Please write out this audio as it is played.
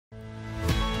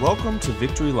Welcome to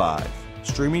Victory Live,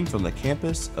 streaming from the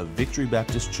campus of Victory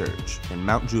Baptist Church in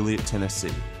Mount Juliet, Tennessee.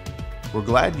 We're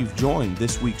glad you've joined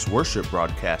this week's worship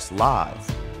broadcast live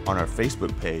on our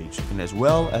Facebook page and as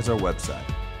well as our website.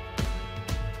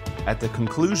 At the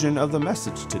conclusion of the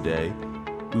message today,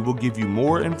 we will give you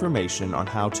more information on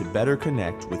how to better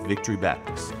connect with Victory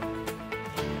Baptist.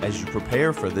 As you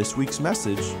prepare for this week's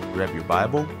message, grab your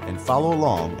Bible and follow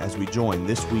along as we join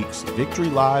this week's Victory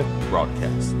Live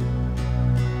broadcast.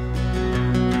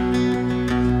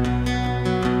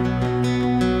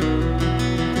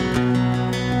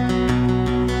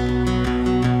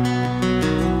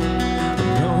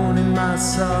 Alone in my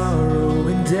sorrow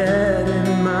and dead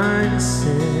in my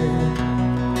sin,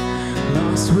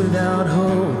 lost without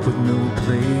hope with no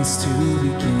place to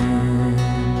begin.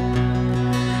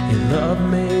 Your love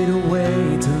made a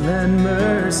way to let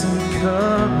mercy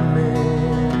come in.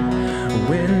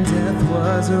 When death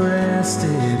was arrested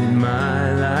and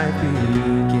my life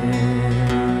began,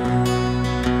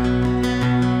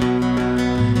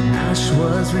 ash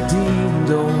was redeemed,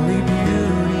 only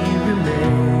beauty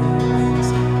remains,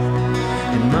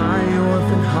 and my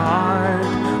orphan heart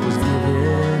was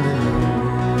given a name.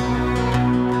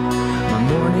 My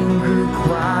mourning grew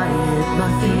quiet, my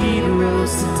feet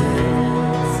rose to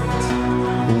dance.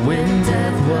 When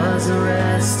death was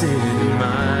arrested and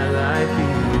my life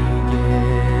began.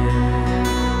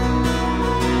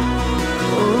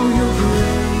 Oh, your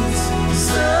grace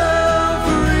so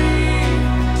free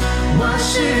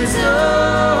washes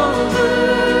over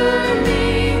me.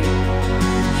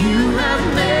 You have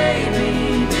made me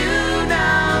new,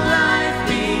 now life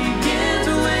begins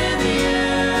with you.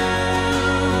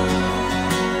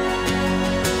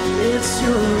 It's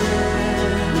your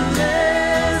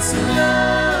endless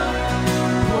love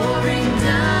pouring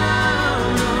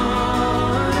down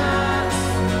on us.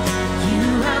 You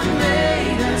have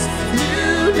made us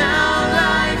new, now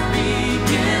life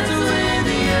begins with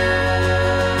you.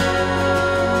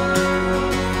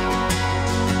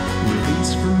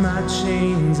 Released from my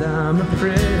chains, I'm a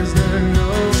prisoner no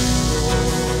more.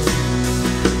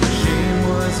 Shame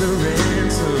was a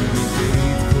ransom you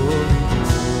faithfully bore.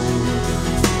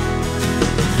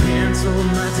 Canceled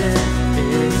my debt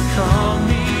and called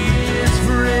me his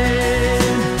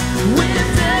friend. When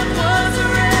death was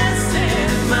arrested,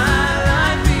 my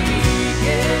life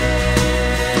began.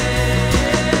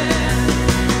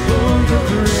 Oh, your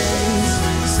grace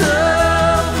so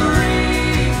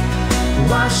free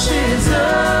washes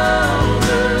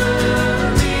over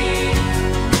me.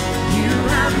 You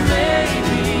have made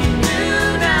me new,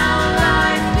 now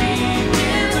life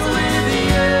begins with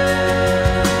you.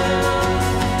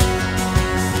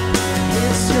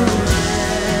 It's your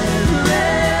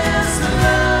endless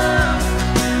love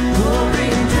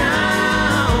pouring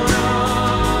down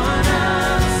on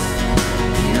us.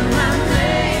 You have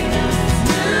made us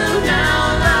new, now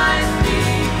life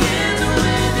begins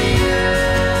with you.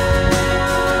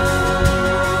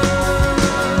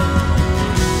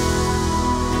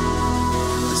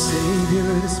 The Savior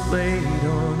displayed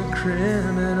on a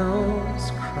criminal's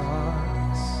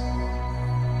cross,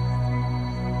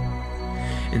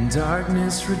 and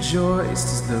darkness rejoiced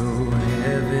as though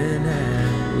heaven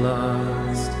had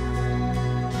lost.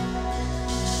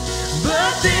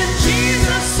 But then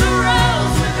Jesus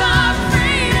arose with our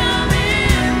freedom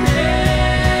in hand.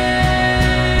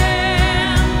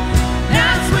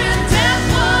 That's when death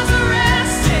was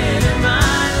arrested and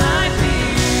my life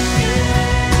began.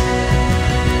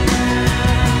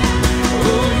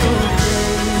 Oh, your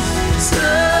grace so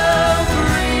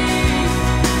free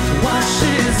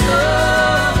washes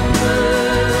over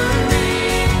me.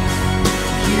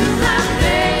 You have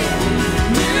made me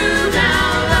new, now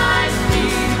life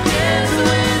begins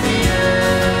with you.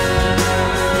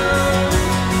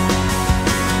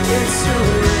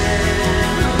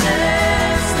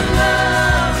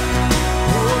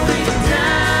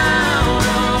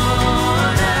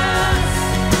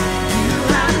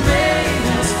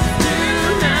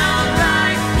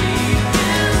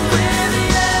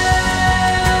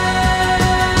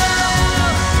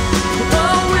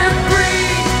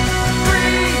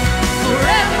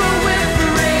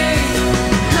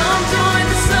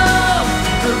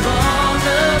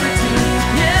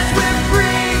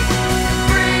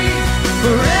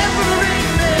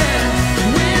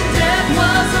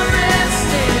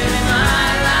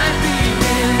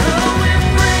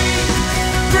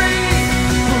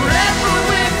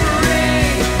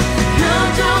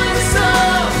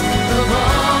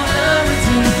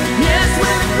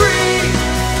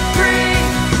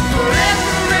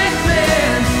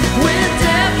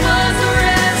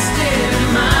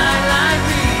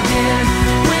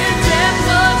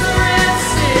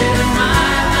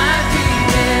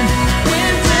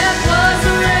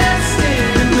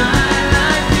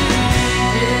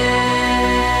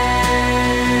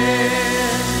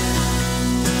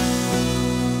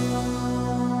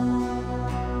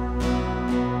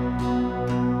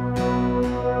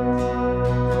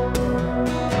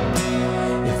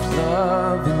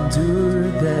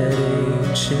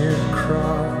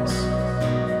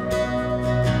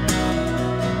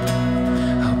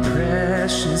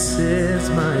 precious is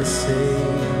my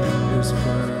Savior's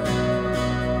blood.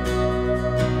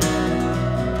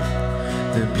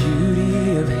 The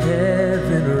beauty of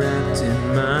heaven wrapped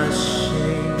in my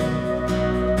shame,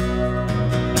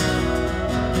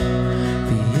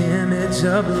 the image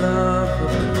of love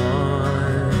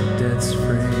upon death's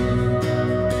frame.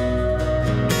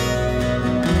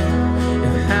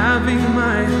 If having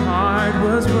my heart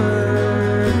was worth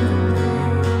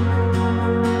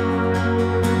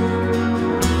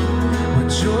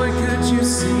joy could you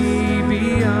see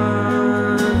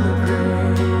beyond the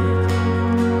grave?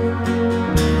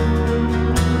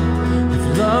 If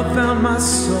love found my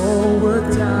soul would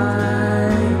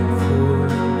die for,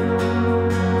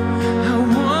 how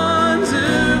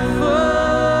wonderful,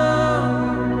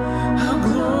 how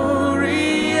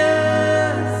glorious,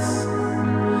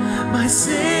 my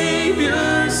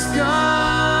Savior's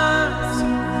scars,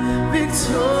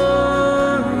 victorious.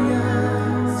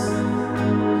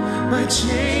 My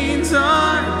chains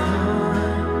are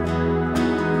gone,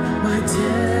 my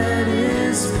debt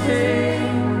is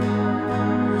paid,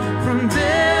 from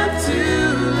death to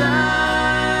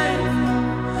life,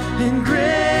 and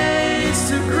grace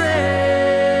to grace.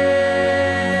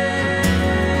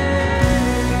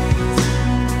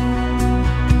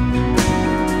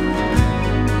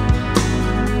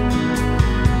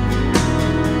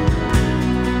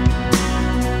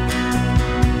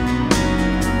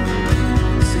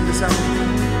 Sing this out.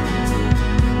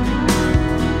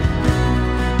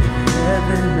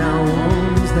 Heaven now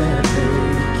owns that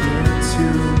vacant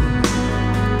tomb.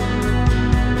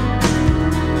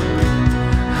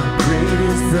 How great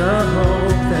is the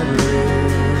hope that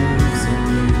lives in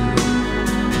you.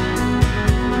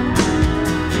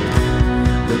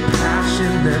 The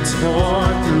passion that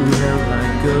tore through hell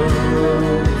like a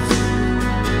rose.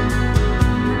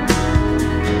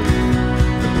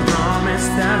 The promise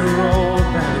that rolled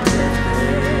back death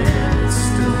and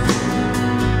stone.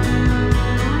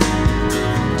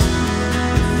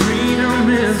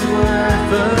 Is worth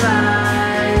the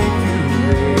life you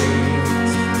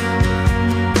raised.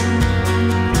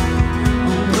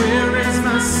 Oh, where is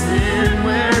my sin?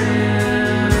 Where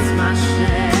is my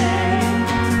shame?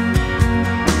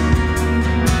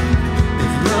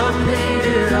 If love paid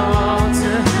it all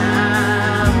to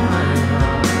have my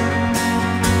heart,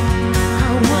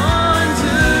 how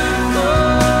wonderful,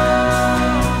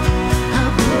 how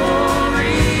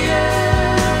glorious,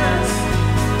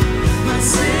 my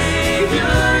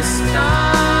Savior's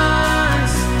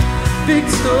scars,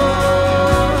 victorious.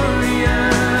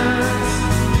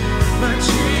 My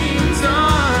chains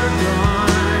are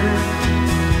gone,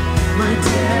 my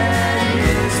debt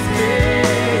is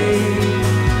paid,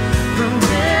 from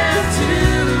death to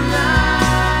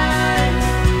life,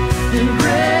 and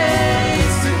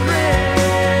grace to grace.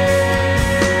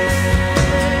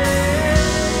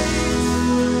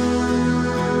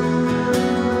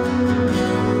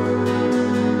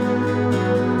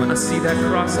 When I see that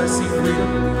cross, I see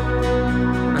freedom.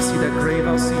 When I see that grave,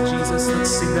 I'll see Jesus. Let's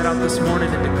sing that out this morning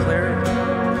and declare it.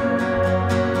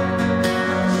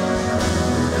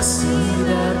 When I see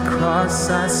that cross,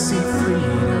 I see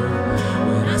freedom.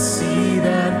 When I see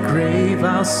that grave,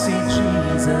 I'll see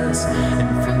Jesus.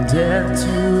 And from death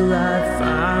to life,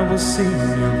 I will sing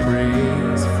your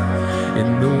praise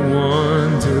in the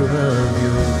wonder of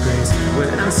your grace.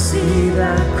 When I see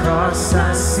that cross,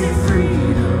 I see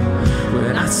freedom.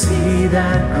 When I see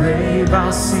that grave,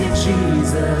 I'll see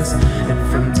Jesus. And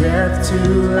from death to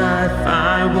life,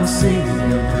 I will sing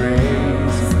your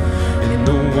praise in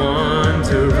the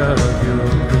wonder of your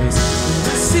grace. When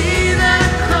I see that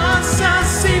cross, I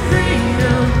see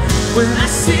freedom. When I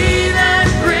see that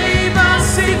grave, I'll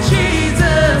see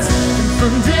Jesus. And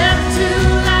from death to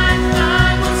life,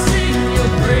 I will sing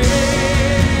your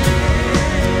praise.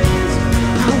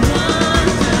 How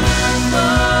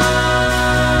wonderful,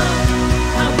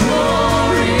 how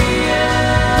glorious,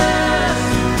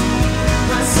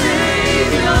 my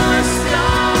Savior's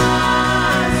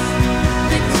scars,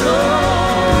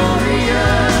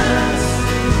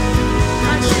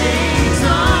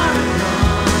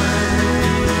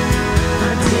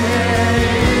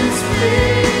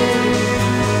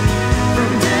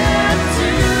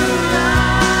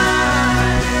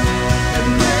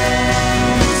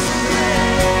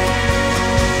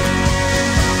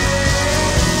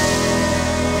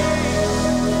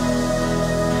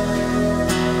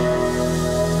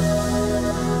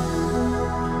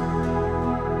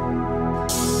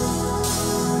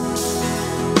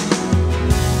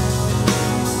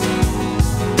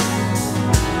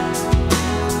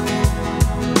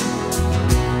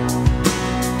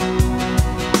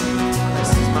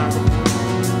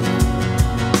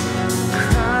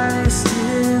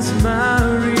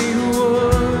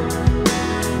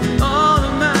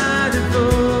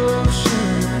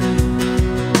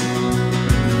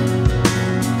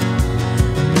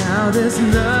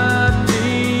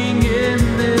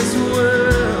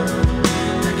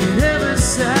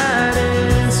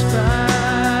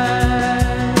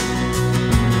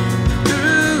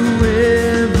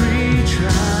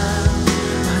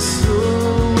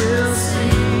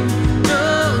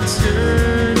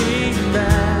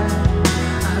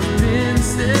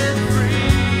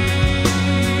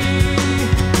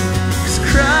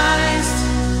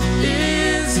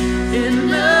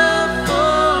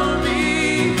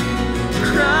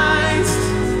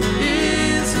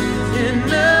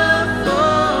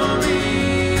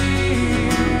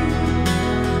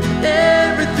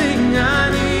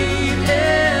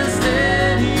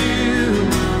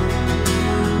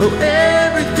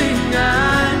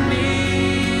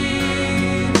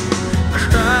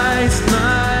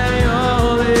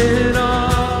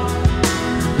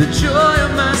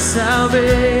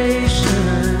 salvation.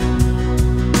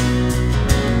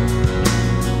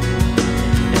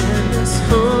 And this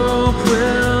hope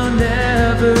will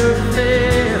never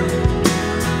fail,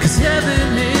 'cause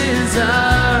heaven is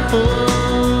our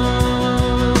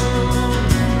home.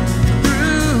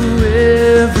 Through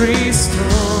every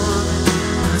storm,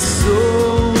 my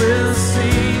soul will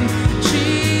sing,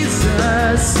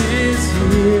 Jesus is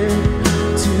here,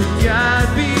 to God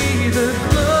be the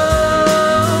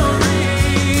glory,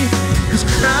 'cause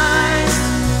Christ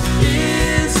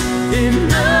is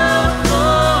enough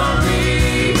for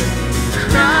me.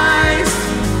 Christ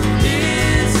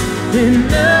is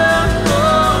enough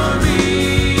for me.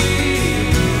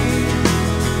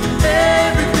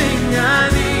 Everything I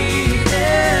need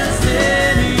is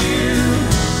in you.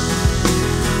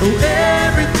 Oh,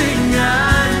 everything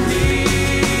I need.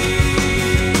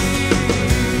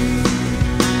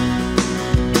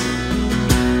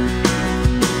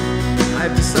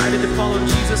 I've decided to follow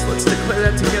Jesus. Let's declare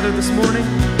that together this morning.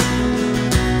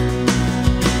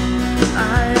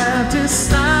 I have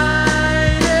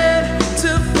decided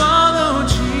to follow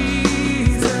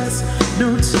Jesus.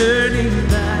 No turning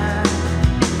back.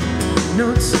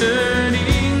 No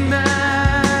turning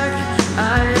back. I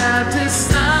have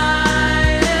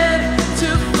decided to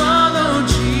follow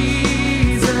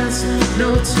Jesus. No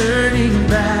turning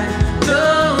back.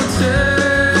 No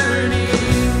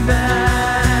turning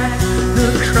back. The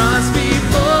cross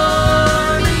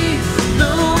before me,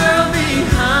 the world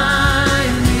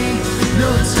behind me.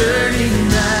 No turning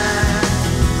back.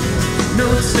 No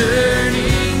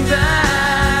turning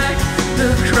back.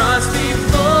 The cross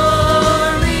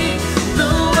before me,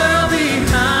 the world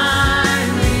behind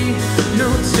me. No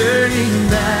turning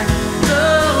back. No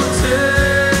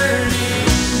turning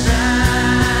back.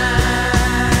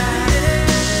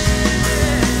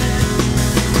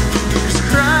 'Cause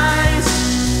Christ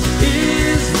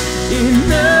is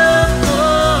enough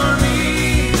for me.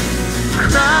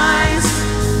 Christ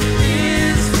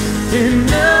is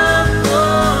enough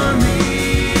for me.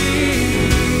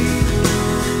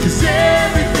 'Cause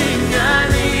everything I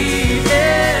need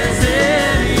is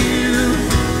in you.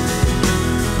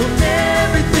 Oh,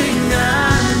 everything I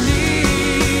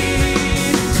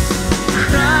need.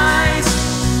 Christ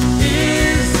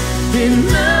is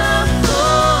enough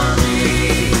for me.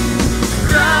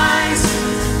 Christ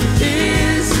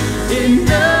is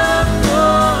enough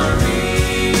for me.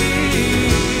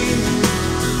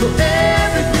 Oh,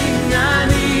 everything I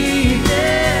need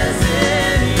is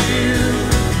in you.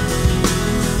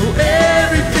 Oh,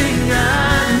 everything I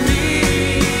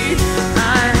need.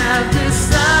 I have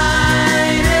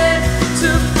decided to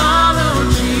follow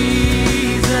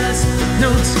Jesus. No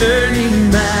turning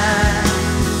back.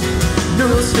 No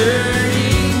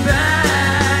turning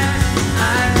back.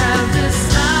 I have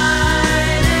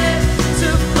decided to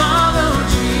follow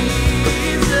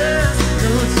Jesus.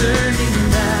 No turning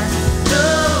back. No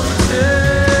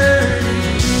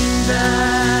turning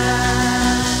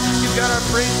back. You got our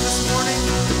praise this morning.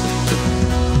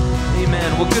 Amen.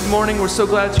 Well, good morning. We're so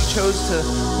glad you chose to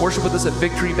worship with us at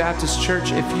Victory Baptist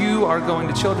Church. If you are going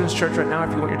to Children's Church right now,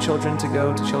 if you want your children to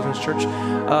go to Children's Church,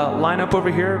 line up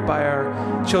over here by our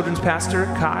children's pastor,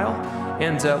 Kyle.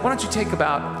 And why don't you take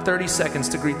about 30 seconds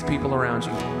to greet the people around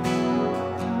you.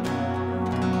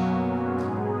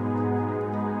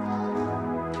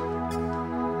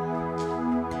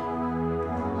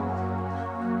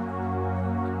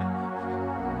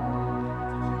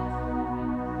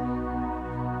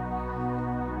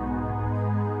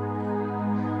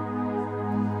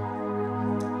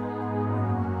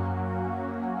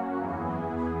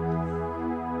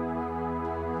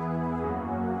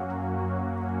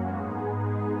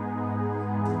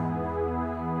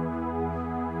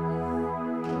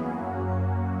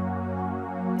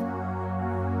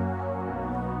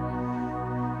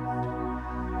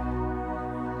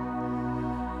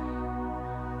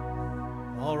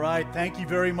 All right, thank you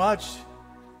very much.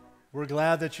 We're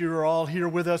glad that you are all here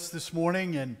with us this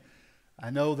morning, and I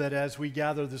know that as we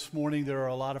gather this morning, there are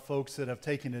a lot of folks that have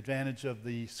taken advantage of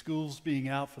the schools being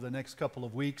out for the next couple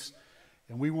of weeks,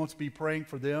 and we want to be praying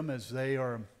for them as they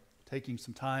are taking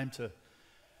some time to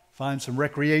find some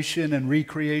recreation and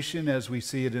recreation as we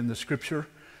see it in the Scripture,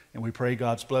 and we pray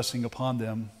God's blessing upon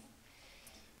them.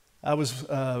 I was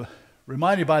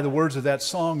reminded by the words of that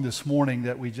song this morning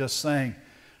that we just sang,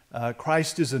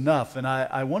 Christ is enough. And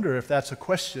I wonder if that's a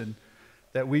question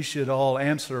that we should all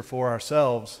answer for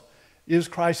ourselves. Is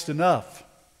Christ enough?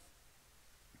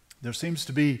 There seems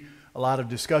to be a lot of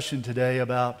discussion today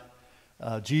about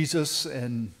Jesus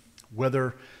and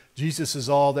whether Jesus is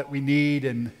all that we need,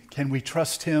 and can we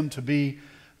trust Him to be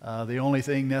the only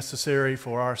thing necessary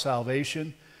for our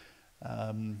salvation.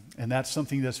 And that's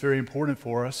something that's very important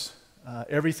for us.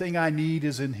 Everything I need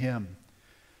is in Him.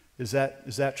 Is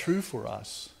that true for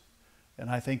us? And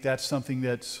I think that's something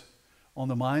that's on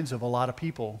the minds of a lot of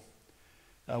people.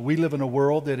 We live in a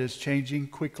world that is changing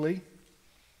quickly.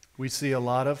 We see a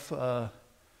lot of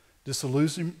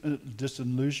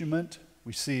disillusionment.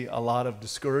 We see a lot of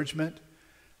discouragement.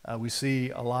 We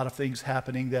see a lot of things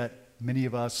happening that many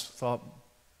of us thought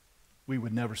we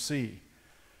would never see.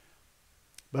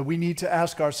 But we need to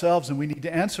ask ourselves, and we need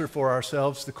to answer for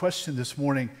ourselves the question this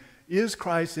morning: is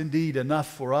Christ indeed enough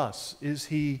for us? Is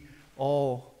He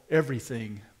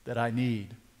everything that I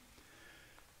need?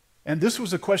 And this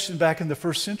was a question back in the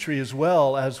first century as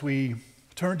well, as we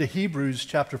turn to Hebrews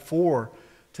chapter 4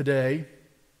 today.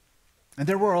 And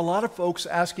there were a lot of folks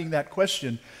asking that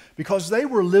question because they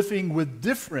were living with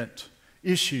different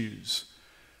issues.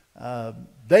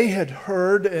 They had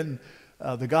heard, and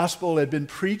the gospel had been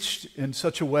preached in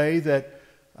such a way that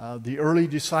the early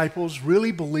disciples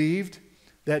really believed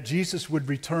that Jesus would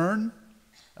return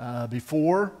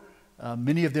before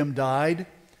many of them died.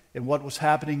 And what was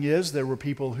happening is there were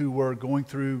people who were going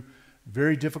through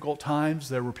very difficult times.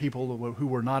 There were people who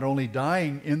were not only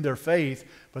dying in their faith,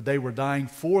 but they were dying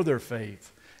for their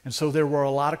faith. And so there were a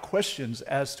lot of questions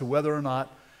as to whether or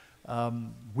not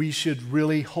we should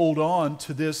really hold on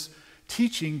to this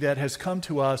teaching that has come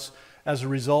to us as a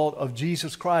result of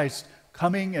Jesus Christ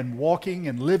coming and walking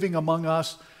and living among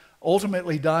us,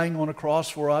 ultimately dying on a cross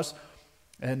for us.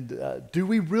 And do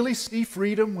we really see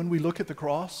freedom when we look at the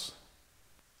cross?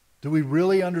 Do we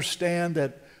really understand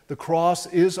that the cross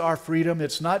is our freedom?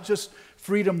 It's not just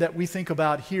freedom that we think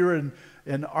about here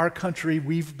in our country.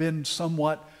 We've been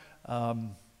somewhat,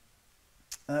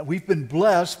 we've been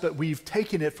blessed, but we've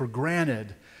taken it for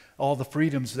granted, all the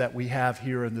freedoms that we have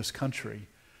here in this country.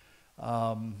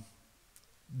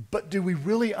 But do we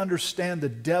really understand the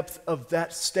depth of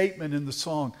that statement in the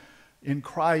song, in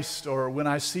Christ, or when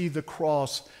I see the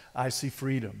cross, I see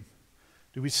freedom?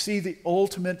 Do we see the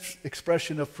ultimate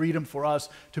expression of freedom for us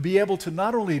to be able to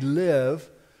not only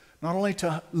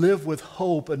to live with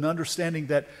hope and understanding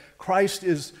that Christ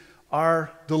is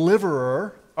our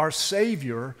deliverer, our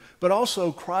Savior, but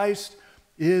also Christ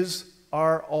is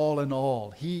our all in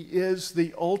all. He is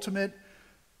the ultimate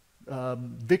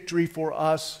victory for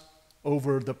us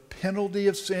over the penalty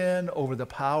of sin, over the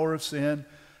power of sin,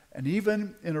 and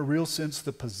even in a real sense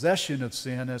the possession of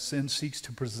sin, as sin seeks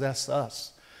to possess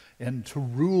us and to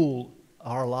rule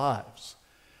our lives.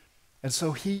 And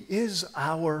so He is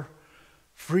our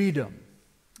freedom.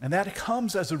 And that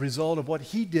comes as a result of what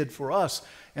He did for us.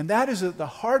 And that is at the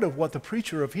heart of what the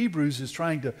preacher of Hebrews is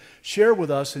trying to share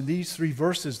with us in these 3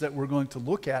 verses that we're going to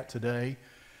look at today.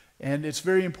 And it's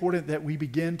very important that we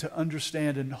begin to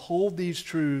understand and hold these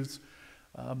truths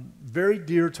very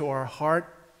dear to our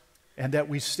heart, and that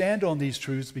we stand on these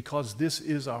truths because this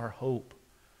is our hope.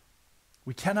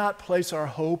 We cannot place our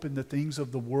hope in the things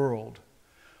of the world.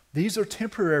 These are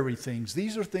temporary things.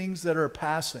 These are things that are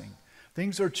passing.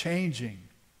 Things are changing.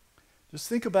 Just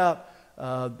think about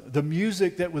the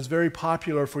music that was very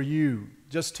popular for you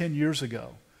just 10 years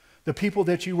ago. The people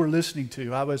that you were listening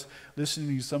to. I was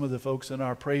listening to some of the folks in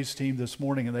our praise team this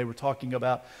morning, and they were talking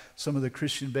about some of the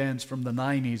Christian bands from the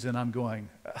 90s, and I'm going,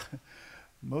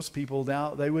 most people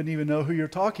now, they wouldn't even know who you're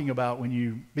talking about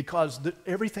because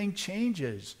everything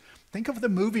changes. Think of the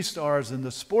movie stars and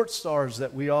the sports stars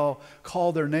that we all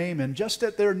call their name, and just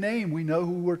at their name we know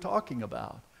who we're talking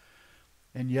about.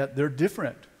 And yet they're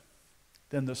different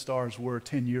than the stars were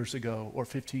 10 years ago or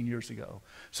 15 years ago.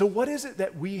 So what is it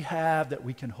that we have that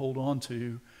we can hold on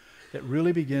to that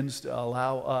really begins to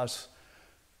allow us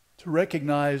to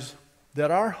recognize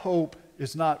that our hope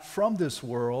is not from this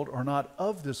world or not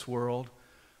of this world,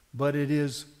 but it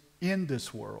is in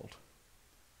this world?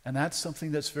 And that's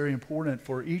something that's very important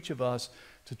for each of us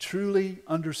to truly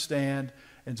understand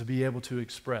and to be able to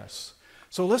express.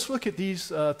 So let's look at these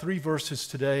 3 verses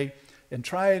today and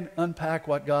try and unpack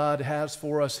what God has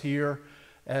for us here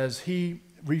as He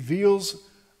reveals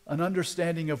an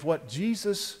understanding of what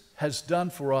Jesus has done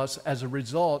for us as a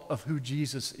result of who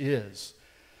Jesus is.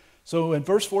 So in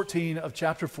verse 14 of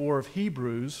chapter 4 of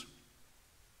Hebrews,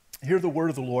 hear the word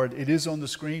of the Lord. It is on the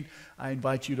screen. I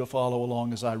invite you to follow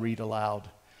along as I read aloud.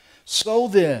 So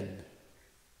then,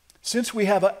 since we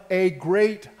have a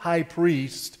great high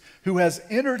priest who has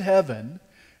entered heaven,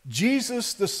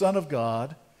 Jesus the Son of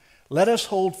God, let us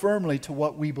hold firmly to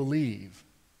what we believe.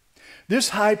 This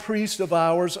high priest of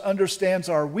ours understands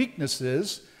our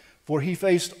weaknesses, for he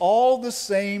faced all the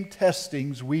same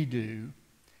testings we do,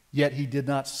 yet he did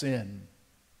not sin.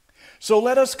 So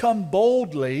let us come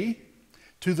boldly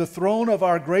to the throne of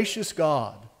our gracious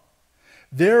God.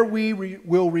 There we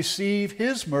will receive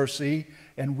His mercy,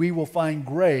 and we will find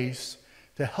grace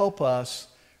to help us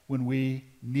when we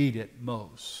need it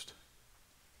most.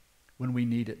 When we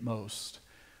need it most.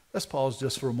 Let's pause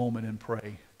just for a moment and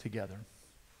pray together.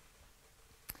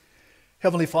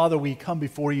 Heavenly Father, we come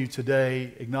before you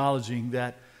today acknowledging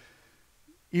that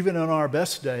even on our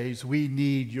best days, we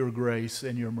need your grace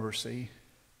and your mercy.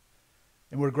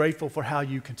 And we're grateful for how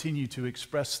you continue to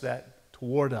express that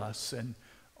toward us and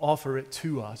offer it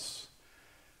to us.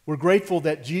 We're grateful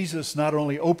that Jesus not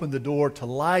only opened the door to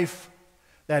life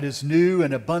that is new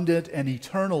and abundant and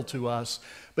eternal to us,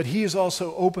 but He has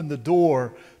also opened the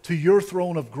door to your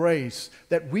throne of grace,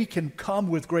 that we can come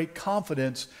with great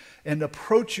confidence and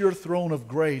approach your throne of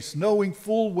grace, knowing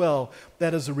full well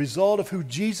that as a result of who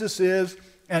Jesus is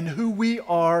and who we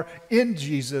are in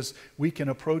Jesus, we can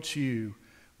approach you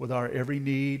with our every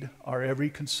need, our every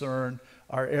concern,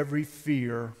 our every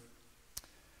fear,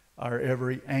 our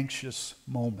every anxious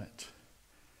moment.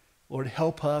 Lord,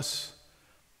 help us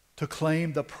to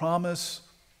claim the promise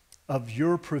of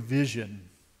your provision.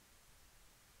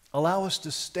 Allow us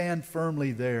to stand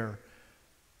firmly there.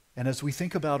 And as we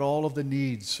think about all of the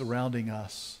needs surrounding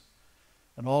us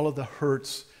and all of the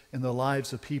hurts in the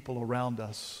lives of people around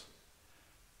us,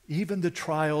 even the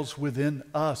trials within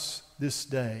us this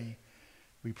day,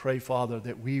 we pray, Father,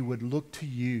 that we would look to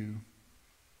you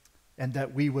and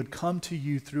that we would come to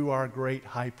you through our great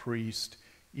high priest,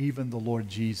 even the Lord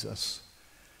Jesus.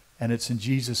 And it's in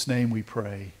Jesus' name we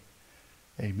pray.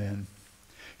 Amen.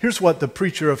 Here's what the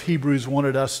preacher of Hebrews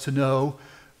wanted us to know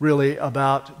really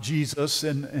about Jesus.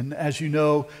 And as you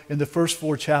know, in the first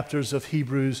 4 chapters of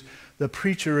Hebrews, the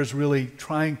preacher is really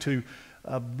trying to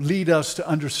lead us to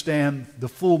understand the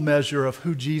full measure of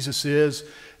who Jesus is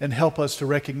and help us to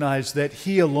recognize that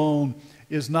He alone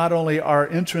is not only our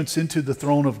entrance into the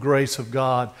throne of grace of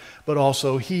God, but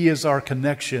also He is our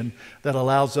connection that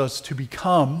allows us to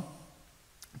become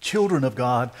children of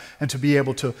God and to be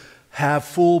able to have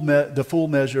the full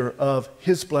measure of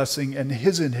His blessing and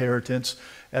His inheritance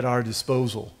at our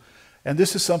disposal. And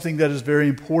this is something that is very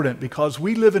important because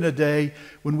we live in a day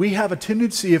when we have a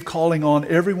tendency of calling on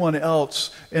everyone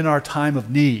else in our time of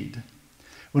need.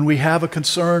 When we have a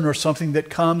concern or something that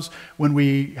comes, when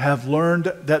we have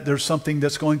learned that there's something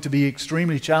that's going to be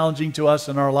extremely challenging to us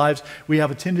in our lives, we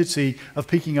have a tendency of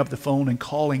picking up the phone and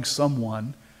calling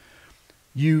someone.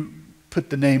 You put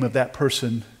the name of that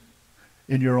person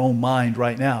in your own mind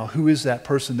right now. Who is that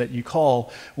person that you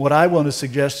call? What I want to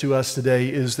suggest to us today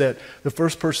is that the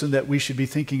first person that we should be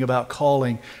thinking about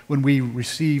calling when we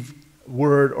receive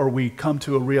word or we come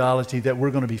to a reality that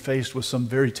we're going to be faced with some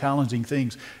very challenging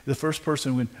things, the first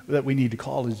person that we need to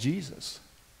call is Jesus.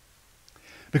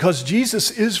 Because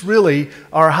Jesus is really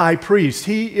our high priest.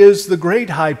 He is the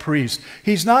great high priest.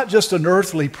 He's not just an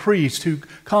earthly priest who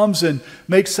comes and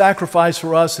makes sacrifice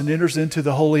for us and enters into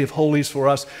the Holy of Holies for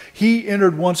us. He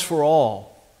entered once for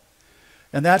all.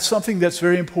 And that's something that's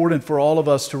very important for all of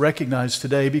us to recognize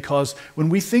today, because when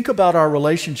we think about our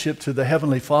relationship to the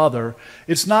Heavenly Father,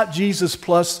 it's not Jesus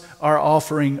plus our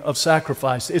offering of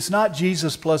sacrifice. It's not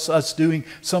Jesus plus us doing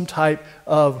some type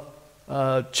of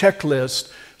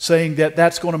checklist saying that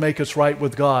that's going to make us right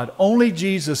with God. Only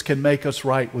Jesus can make us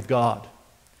right with God.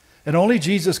 And only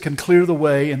Jesus can clear the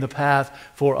way and the path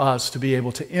for us to be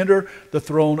able to enter the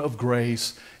throne of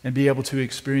grace and be able to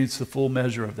experience the full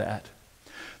measure of that.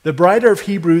 The writer of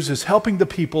Hebrews is helping the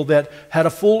people that had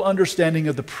a full understanding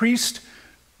of the priest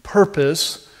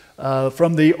purpose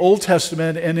from the Old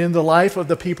Testament and in the life of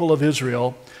the people of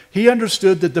Israel. He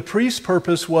understood that the priest's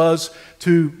purpose was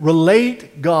to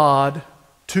relate God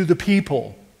to the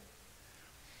people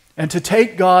and to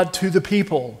take God to the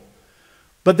people.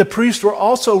 But the priests were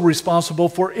also responsible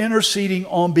for interceding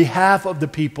on behalf of the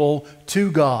people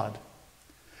to God.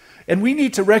 And we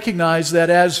need to recognize that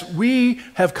as we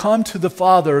have come to the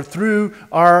Father through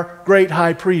our great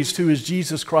high priest, who is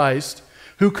Jesus Christ,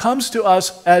 who comes to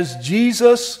us as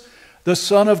Jesus, the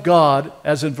Son of God,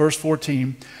 as in verse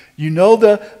 14. You know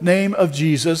the name of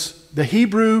Jesus. The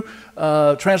Hebrew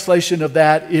translation of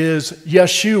that is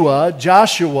Yeshua,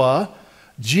 Joshua,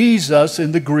 Jesus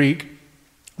in the Greek,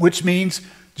 which means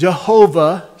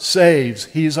Jehovah saves.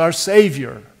 He is our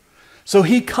Savior. So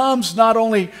He comes not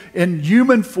only in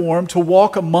human form to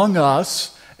walk among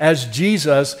us as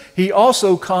Jesus, He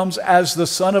also comes as the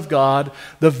Son of God,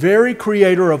 the very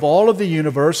creator of all of the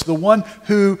universe, the one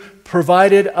who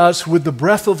provided us with the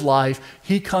breath of life.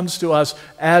 He comes to us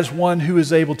as one who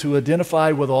is able to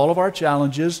identify with all of our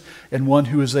challenges and one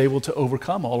who is able to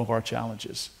overcome all of our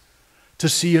challenges, to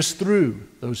see us through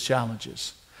those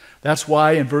challenges. That's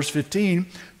why in verse 15,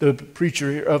 the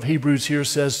preacher of Hebrews here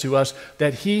says to us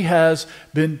that he has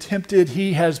been tempted,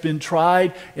 he has been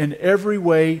tried in every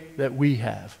way that we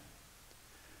have.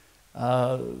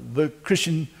 The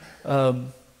Christian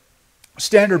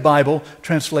Standard Bible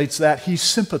translates that he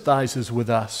sympathizes with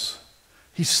us.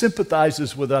 He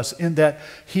sympathizes with us in that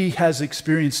he has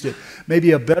experienced it.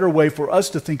 Maybe a better way for us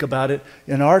to think about it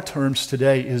in our terms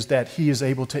today is that he is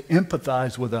able to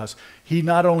empathize with us. He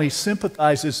not only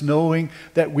sympathizes knowing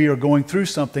that we are going through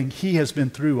something, he has been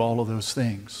through all of those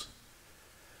things.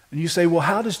 And you say, well,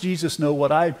 how does Jesus know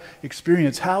what I've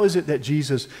experienced? How is it that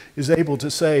Jesus is able to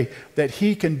say that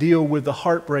he can deal with the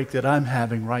heartbreak that I'm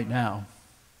having right now?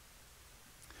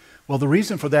 Well, the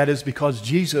reason for that is because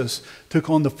Jesus took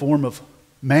on the form of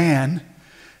man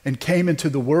and came into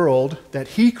the world that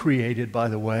he created, by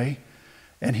the way,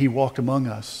 and he walked among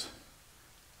us.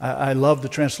 I love the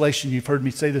translation, you've heard me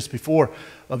say this before,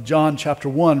 of John chapter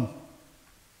 1,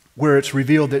 where it's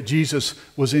revealed that Jesus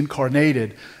was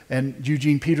incarnated. And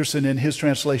Eugene Peterson, in his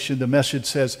translation, the Message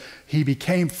says, he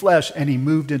became flesh and he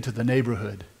moved into the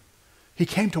neighborhood. He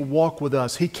came to walk with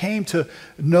us. He came to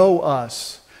know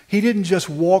us. He didn't just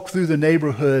walk through the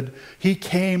neighborhood. He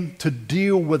came to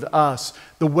deal with us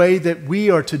the way that we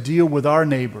are to deal with our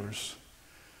neighbors.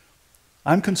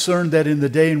 I'm concerned that in the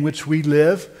day in which we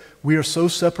live, we are so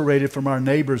separated from our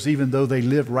neighbors, even though they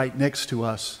live right next to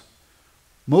us.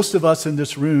 Most of us in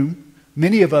this room,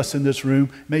 many of us in this room,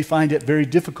 may find it very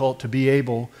difficult to be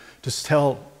able to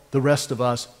tell the rest of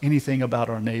us anything about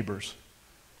our neighbors.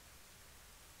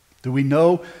 Do we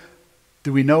know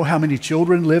how many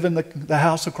children live in the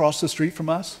house across the street from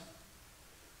us?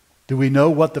 Do we know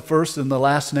what the first and the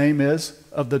last name is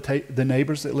of the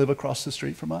neighbors that live across the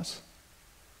street from us?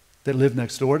 That live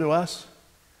next door to us?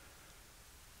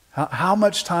 How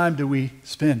much time do we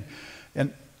spend?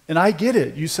 And I get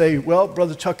it. You say, well,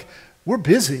 Brother Chuck, we're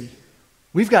busy.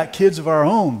 We've got kids of our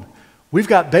own. We've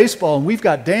got baseball and we've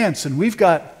got dance and we've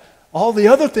got all the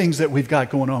other things that we've got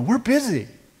going on. We're busy.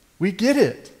 We get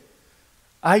it.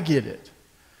 I get it.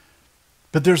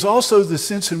 But there's also the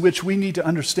sense in which we need to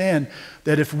understand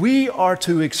that if we are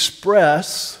to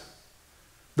express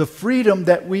the freedom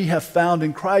that we have found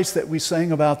in Christ that we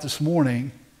sang about this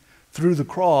morning through the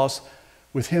cross,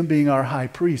 with him being our high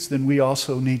priest, then we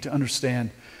also need to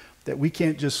understand that we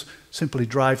can't just simply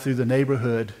drive through the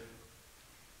neighborhood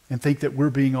and think that we're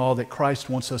being all that Christ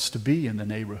wants us to be in the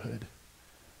neighborhood.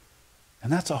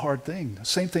 And that's a hard thing. The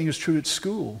same thing is true at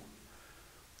school.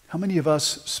 How many of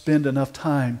us spend enough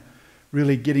time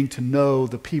really getting to know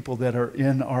the people that are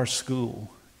in our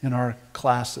school, in our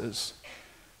classes?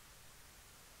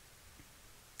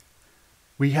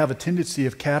 We have a tendency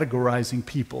of categorizing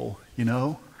people,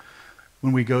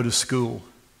 when we go to school.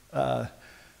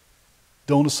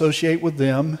 Don't associate with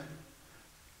them.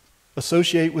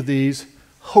 Associate with these.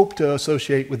 Hope to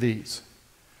associate with these.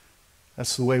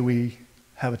 That's the way we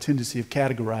have a tendency of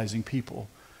categorizing people.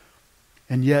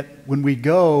 And yet, when we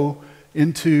go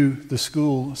into the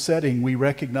school setting, we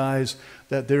recognize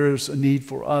that there is a need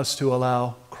for us to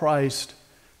allow Christ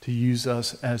to use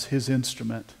us as his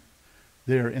instrument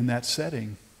there in that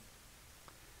setting.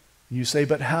 You say,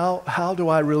 but how do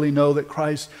I really know that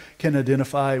Christ can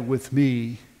identify with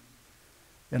me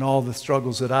in all the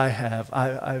struggles that I have?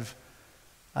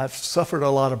 I've suffered a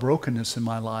lot of brokenness in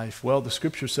my life. Well, the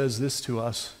scripture says this to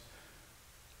us.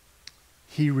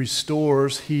 He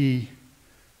restores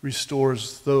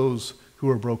those who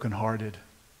are brokenhearted.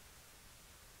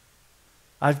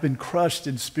 I've been crushed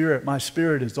in spirit. My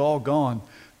spirit is all gone.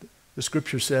 The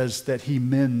scripture says that he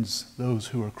mends those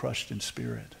who are crushed in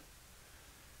spirit.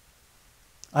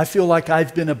 I feel like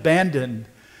I've been abandoned.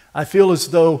 I feel as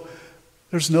though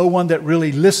there's no one that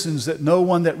really listens, that no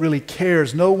one that really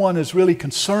cares, no one is really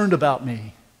concerned about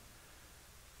me.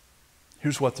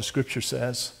 Here's what the scripture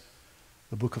says,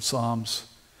 the book of Psalms.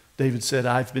 David said,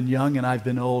 I've been young and I've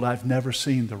been old. I've never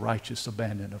seen the righteous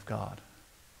abandoned of God.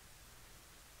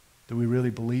 Do we really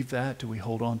believe that? Do we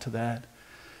hold on to that?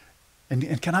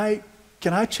 And can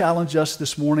I challenge us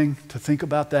this morning to think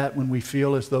about that when we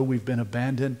feel as though we've been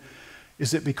abandoned?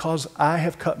 Is it because I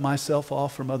have cut myself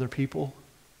off from other people?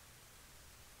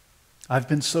 I've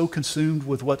been so consumed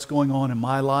with what's going on in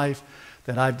my life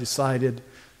that I've decided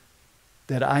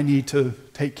that I need to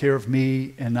take care of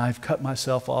me, and I've cut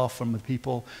myself off from the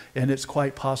people. And it's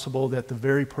quite possible that the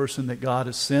very person that God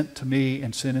has sent to me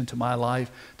and sent into my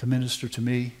life to minister to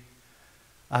me,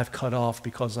 I've cut off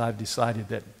because I've decided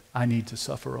that I need to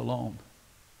suffer alone.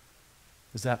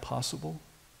 Is that possible?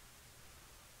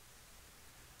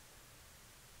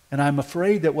 And I'm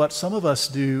afraid that what some of us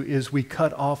do is we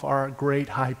cut off our great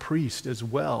high priest as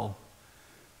well.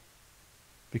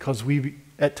 Because we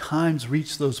at times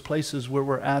reach those places where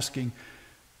we're asking,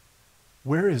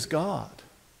 where is God?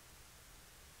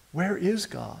 Where is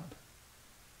God?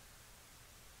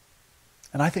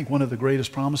 And I think one of the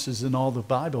greatest promises in all the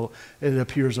Bible, it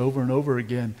appears over and over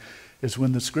again, is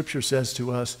when the Scripture says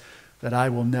to us that I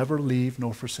will never leave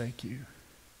nor forsake you.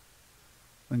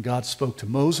 When God spoke to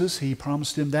Moses, he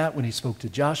promised him that. When he spoke to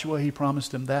Joshua, he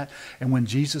promised him that. And when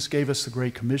Jesus gave us the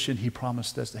Great Commission, he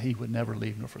promised us that he would never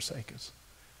leave nor forsake us.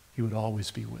 He would always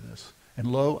be with us. And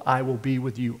lo, I will be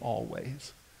with you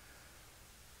always.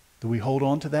 Do we hold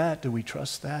on to that? Do we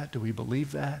trust that? Do we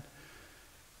believe that?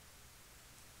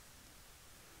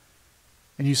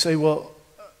 And you say, well,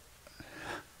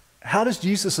 how does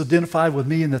Jesus identify with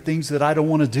me in the things that I don't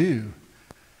want to do?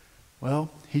 Well,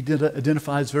 he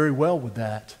identifies very well with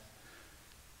that.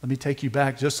 Let me take you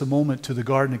back just a moment to the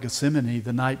Garden of Gethsemane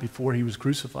the night before he was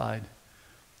crucified.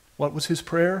 What was his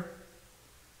prayer?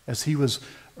 As he was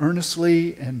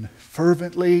earnestly and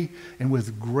fervently and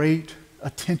with great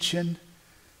attention,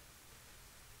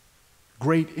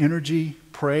 great energy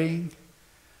praying,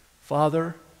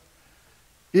 Father,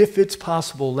 if it's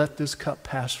possible, let this cup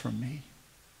pass from me.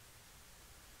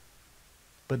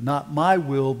 But not my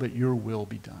will, but your will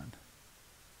be done.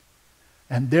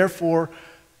 And therefore,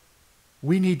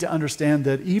 we need to understand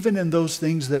that even in those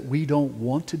things that we don't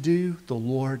want to do, the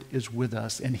Lord is with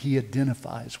us and he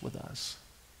identifies with us.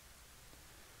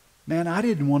 Man, I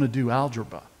didn't want to do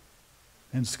algebra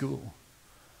in school.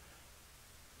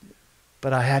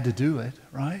 But I had to do it,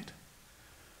 right?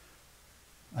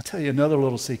 I'll tell you another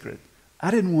little secret. I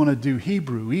didn't want to do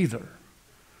Hebrew either,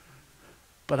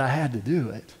 but I had to do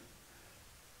it.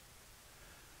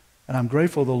 And I'm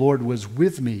grateful the Lord was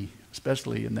with me,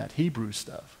 especially in that Hebrew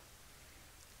stuff.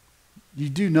 You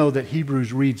do know that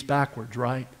Hebrews reads backwards,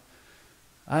 right?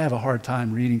 I have a hard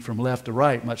time reading from left to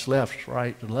right, much left,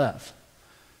 right to left.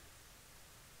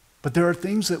 But there are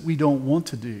things that we don't want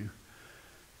to do.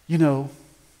 You know,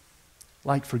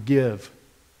 like forgive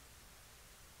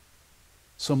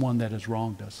someone that has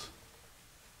wronged us.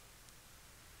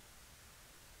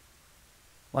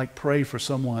 Like pray for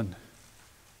someone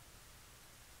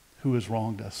who has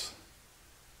wronged us.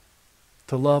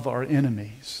 To love our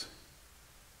enemies.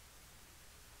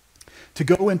 To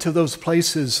go into those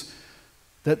places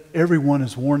that everyone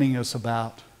is warning us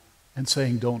about and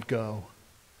saying don't go.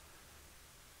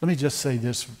 Let me just say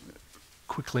this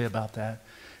quickly about that.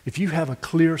 If you have a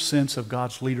clear sense of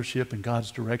God's leadership and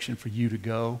God's direction for you to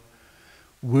go,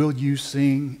 will you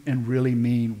sing and really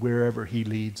mean wherever he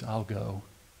leads, I'll go?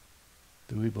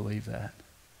 Do we believe that?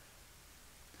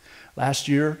 Last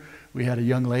year, we had a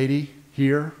young lady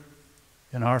here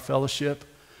in our fellowship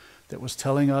that was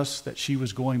telling us that she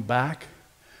was going back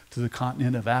to the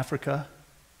continent of Africa.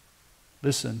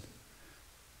 Listen,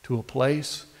 to a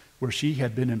place where she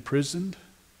had been imprisoned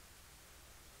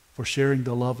for sharing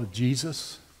the love of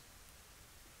Jesus.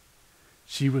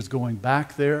 She was going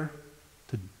back there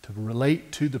to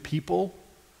relate to the people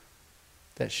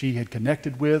that she had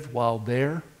connected with while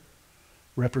there,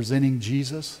 representing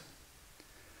Jesus.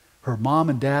 Her mom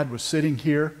and dad were sitting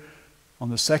here on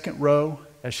the second row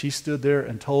as she stood there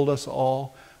and told us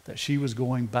all that she was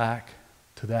going back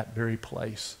to that very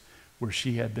place where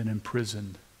she had been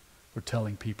imprisoned for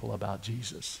telling people about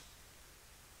Jesus.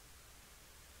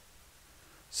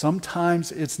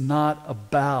 Sometimes it's not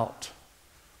about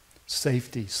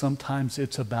safety. Sometimes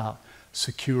it's about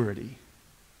security.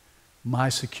 My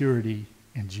security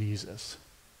in Jesus.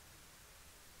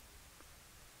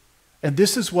 And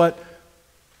this is what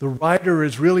the writer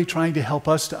is really trying to help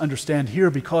us to understand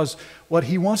here, because what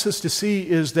he wants us to see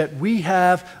is that we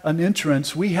have an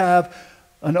entrance, we have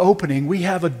an opening, we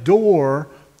have a door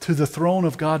to the throne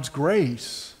of God's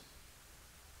grace.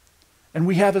 And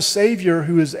we have a Savior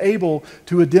who is able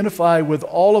to identify with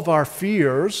all of our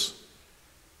fears,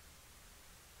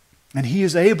 and he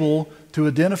is able to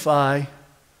identify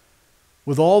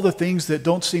with all the things that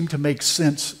don't seem to make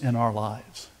sense in our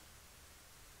lives.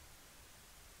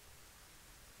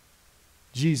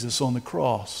 Jesus on the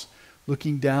cross,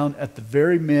 looking down at the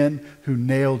very men who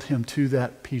nailed him to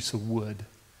that piece of wood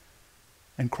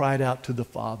and cried out to the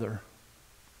Father,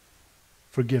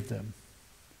 forgive them,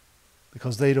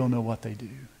 because they don't know what they do.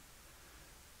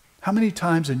 How many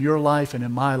times in your life and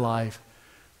in my life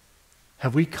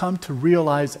have we come to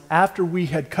realize after we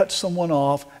had cut someone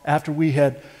off, after we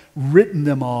had written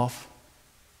them off,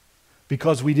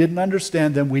 because we didn't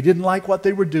understand them, we didn't like what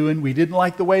they were doing, we didn't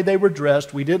like the way they were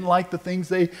dressed, we didn't like the things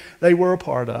they were a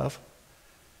part of.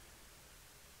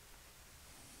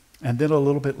 And then a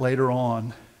little bit later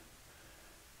on,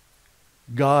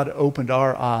 God opened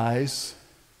our eyes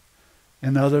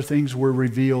and other things were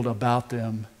revealed about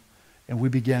them, and we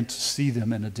began to see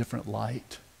them in a different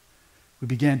light. We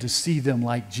began to see them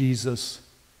like Jesus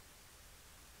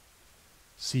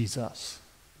sees us.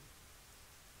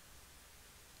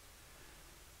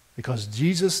 Because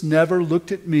Jesus never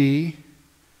looked at me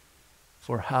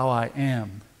for how I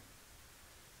am.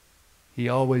 He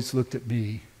always looked at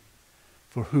me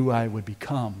for who I would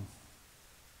become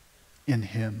in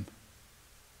Him.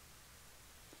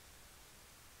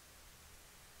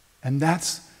 And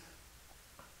that's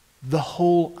the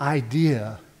whole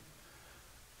idea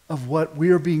of what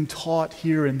we're being taught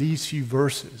here in these few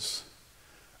verses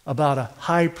about a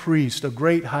high priest, a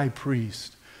great high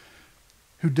priest,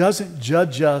 who doesn't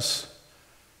judge us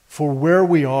for where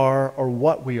we are or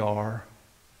what we are,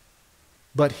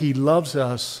 but He loves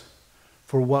us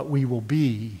for what we will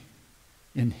be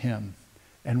in Him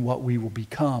and what we will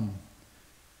become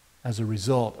as a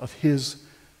result of His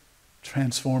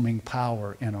transforming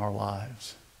power in our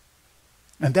lives.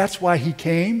 And that's why He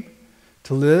came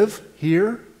to live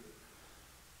here,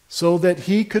 so that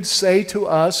He could say to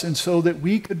us and so that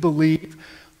we could believe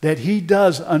that He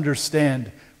does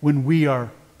understand when we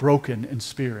are broken in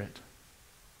spirit,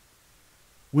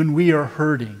 when we are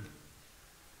hurting,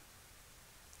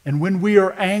 and when we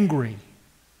are angry,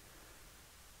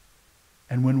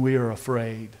 and when we are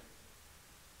afraid.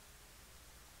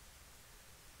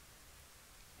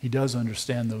 He does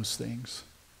understand those things.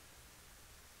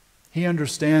 He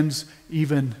understands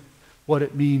even what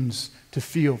it means to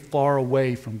feel far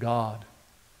away from God.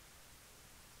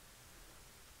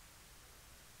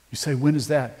 You say, when is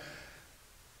that?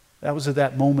 That was at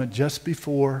that moment just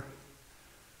before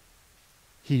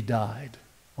He died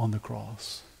on the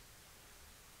cross.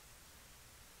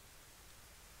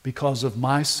 Because of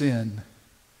my sin,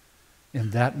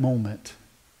 in that moment,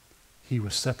 He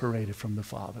was separated from the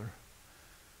Father.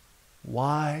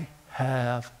 Why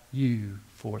have you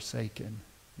forsaken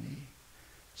me?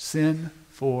 Sin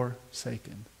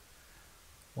forsaken.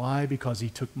 Why? Because He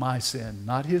took my sin,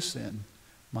 not His sin,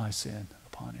 my sin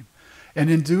upon Him. And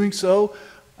in doing so,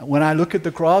 when I look at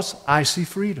the cross, I see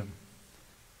freedom.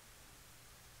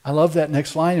 I love that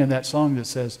next line in that song that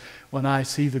says, when I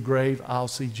see the grave, I'll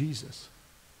see Jesus.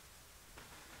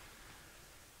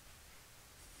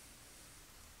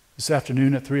 This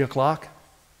afternoon at 3 o'clock,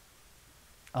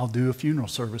 I'll do a funeral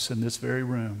service in this very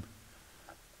room.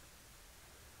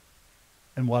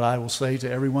 And what I will say to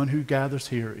everyone who gathers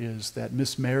here is that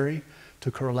Miss Mary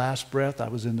took her last breath. I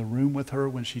was in the room with her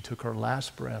when she took her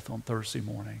last breath on Thursday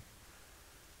morning.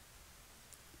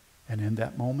 And in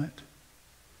that moment,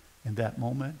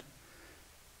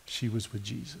 she was with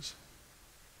Jesus.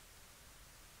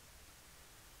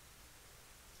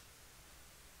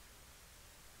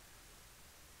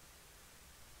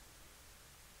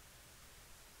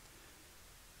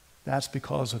 That's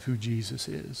because of who Jesus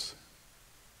is.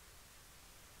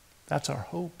 That's our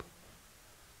hope.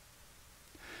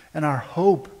 And our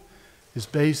hope is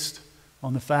based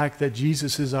on the fact that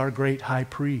Jesus is our great high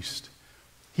priest.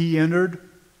 He entered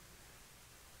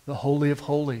the Holy of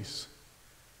Holies.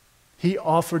 He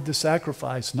offered the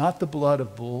sacrifice, not the blood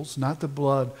of bulls, not the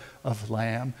blood of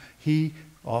lamb. He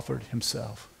offered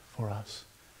Himself for us.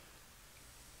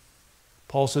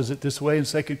 Paul says it this way in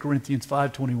 2 Corinthians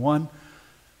 5:21.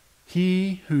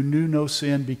 He who knew no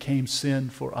sin became sin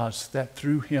for us, that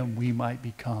through Him we might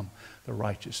become the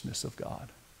righteousness of God.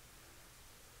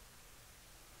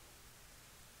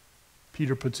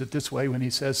 Peter puts it this way when he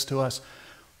says to us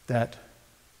that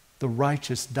the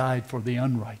righteous died for the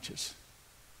unrighteous.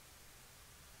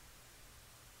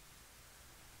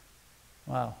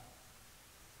 Wow.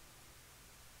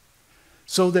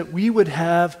 So that we would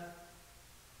have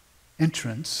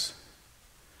entrance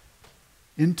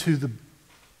into the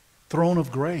throne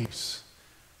of grace.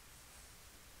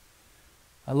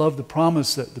 I love the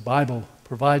promise that the Bible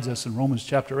provides us in Romans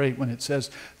chapter 8 when it says,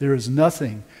 there is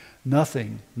nothing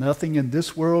in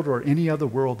this world or any other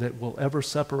world that will ever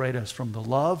separate us from the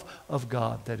love of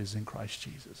God that is in Christ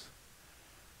Jesus.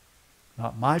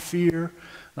 Not my fear,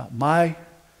 not my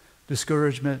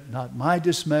discouragement, not my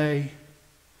dismay.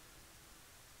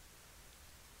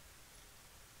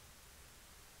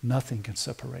 Nothing can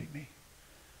separate me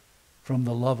from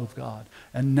the love of God.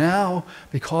 And now,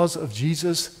 because of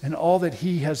Jesus and all that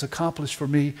He has accomplished for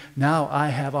me, now I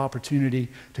have opportunity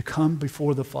to come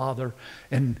before the Father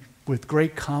and with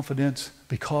great confidence,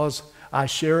 because I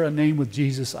share a name with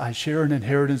Jesus, I share an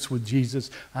inheritance with Jesus,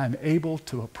 I'm able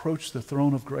to approach the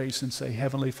throne of grace and say,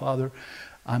 Heavenly Father,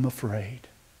 I'm afraid.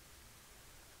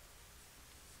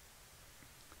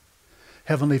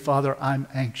 Heavenly Father, I'm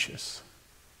anxious.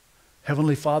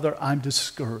 Heavenly Father, I'm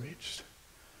discouraged.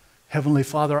 Heavenly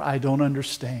Father, I don't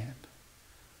understand.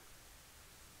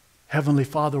 Heavenly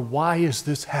Father, why is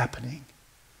this happening?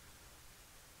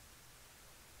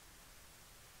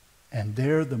 And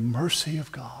there the mercy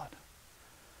of God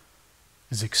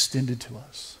is extended to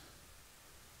us.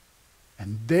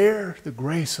 And there the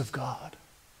grace of God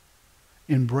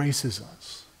embraces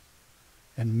us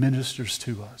and ministers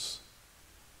to us.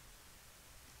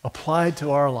 Applied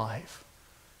to our life,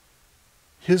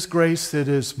 His grace that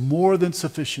is more than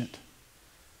sufficient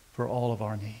for all of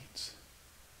our needs.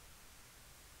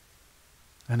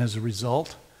 And as a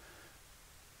result,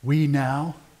 we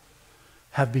now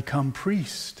have become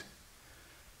priests.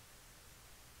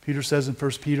 Peter says in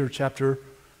 1 Peter chapter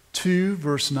 2,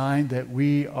 verse 9, that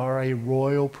we are a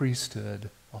royal priesthood,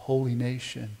 a holy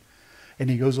nation. And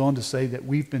he goes on to say that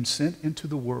we've been sent into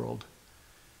the world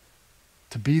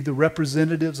to be the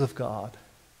representatives of God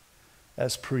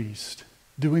as priests.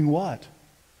 Doing what?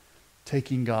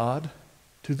 Taking God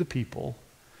to the people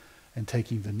and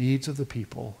taking the needs of the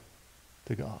people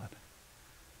to God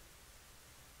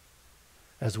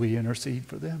as we intercede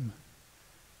for them.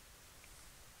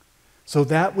 So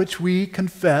that which we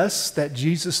confess that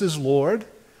Jesus is Lord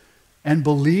and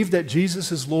believe that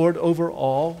Jesus is Lord over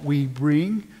all, we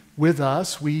bring with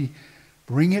us, we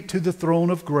bring it to the throne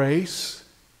of grace,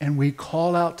 and we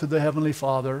call out to the Heavenly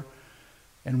Father,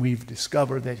 and we've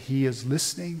discovered that He is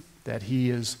listening, that He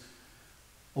is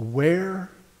aware,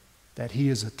 that He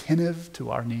is attentive to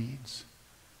our needs,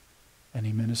 and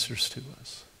He ministers to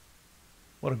us.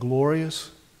 What a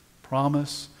glorious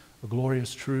promise, a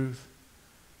glorious truth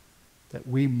that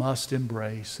we must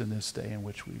embrace in this day in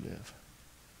which we live.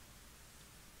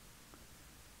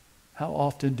 How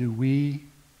often do we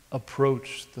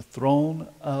approach the throne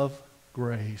of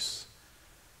grace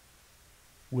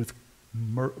with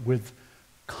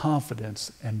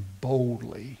confidence and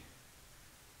boldly,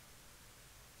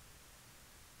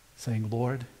 saying,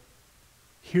 Lord,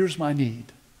 here's my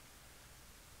need.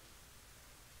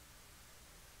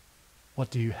 What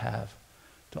do you have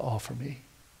to offer me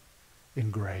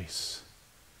in grace?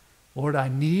 Lord, I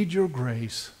need your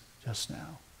grace just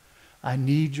now. I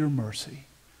need your mercy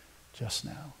just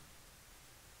now.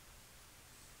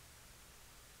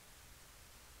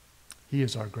 He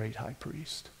is our great high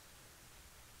priest.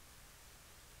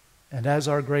 And as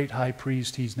our great high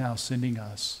priest, He's now sending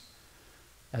us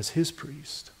as His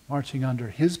priest, marching under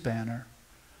His banner,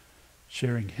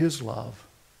 sharing His love,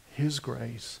 His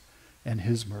grace, and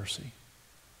His mercy.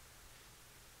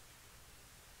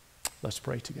 Let's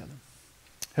pray together.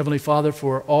 Heavenly Father,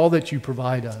 for all that you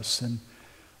provide us and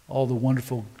all the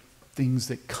wonderful things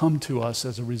that come to us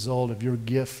as a result of your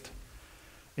gift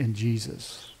in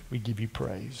Jesus, we give you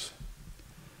praise.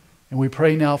 And we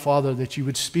pray now, Father, that you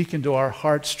would speak into our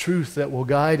hearts truth that will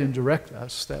guide and direct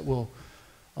us, that will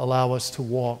allow us to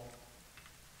walk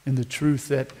in the truth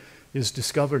that is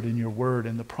discovered in your word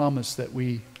and the promise that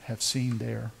we have seen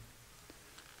there.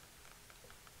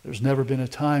 There's never been a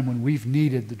time when we've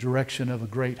needed the direction of a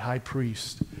great high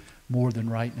priest more than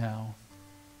right now.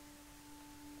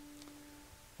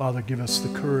 Father, give us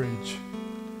the courage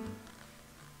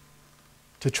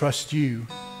to trust you.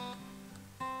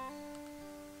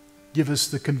 Give us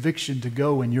the conviction to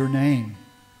go in your name.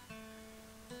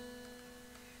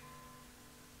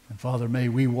 And Father, may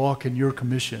we walk in your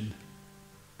commission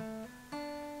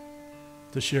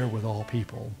to share with all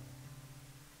people.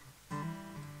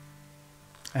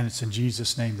 And it's in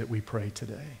Jesus' name that we pray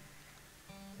today.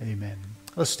 Amen.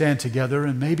 Let's stand together,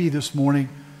 and maybe this morning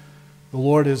the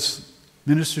Lord has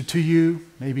ministered to you,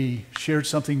 maybe shared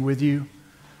something with you,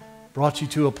 brought you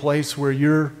to a place where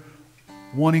you're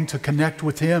wanting to connect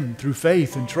with Him through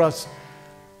faith and trust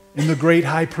in the great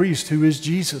high priest who is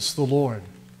Jesus the Lord.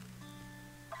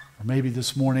 Or maybe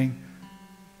this morning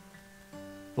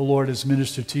the Lord has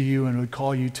ministered to you and would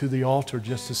call you to the altar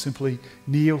just to simply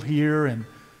kneel here and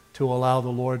to allow the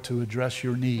Lord to address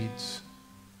your needs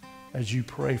as you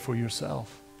pray for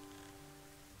yourself.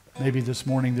 Maybe this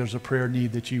morning there's a prayer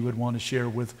need that you would want to share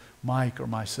with Mike or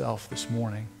myself this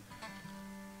morning.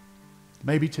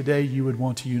 Maybe today you would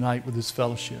want to unite with this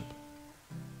fellowship.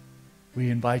 We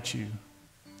invite you,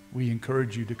 we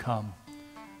encourage you to come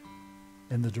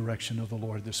in the direction of the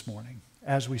Lord this morning.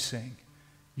 As we sing,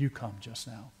 you come just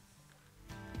now.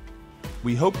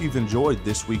 We hope you've enjoyed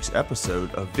this week's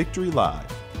episode of Victory Live.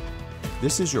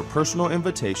 This is your personal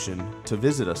invitation to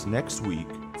visit us next week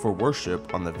for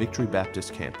worship on the Victory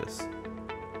Baptist campus.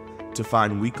 To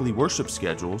find weekly worship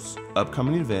schedules,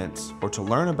 upcoming events, or to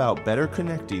learn about better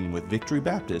connecting with Victory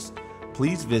Baptist,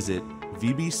 please visit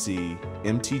vbcmtj.org.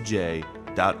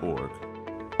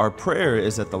 Our prayer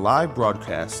is that the live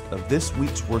broadcast of this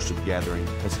week's worship gathering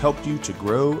has helped you to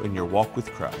grow in your walk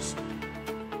with Christ.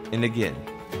 And again,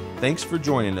 thanks for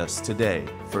joining us today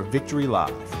for Victory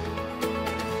Live.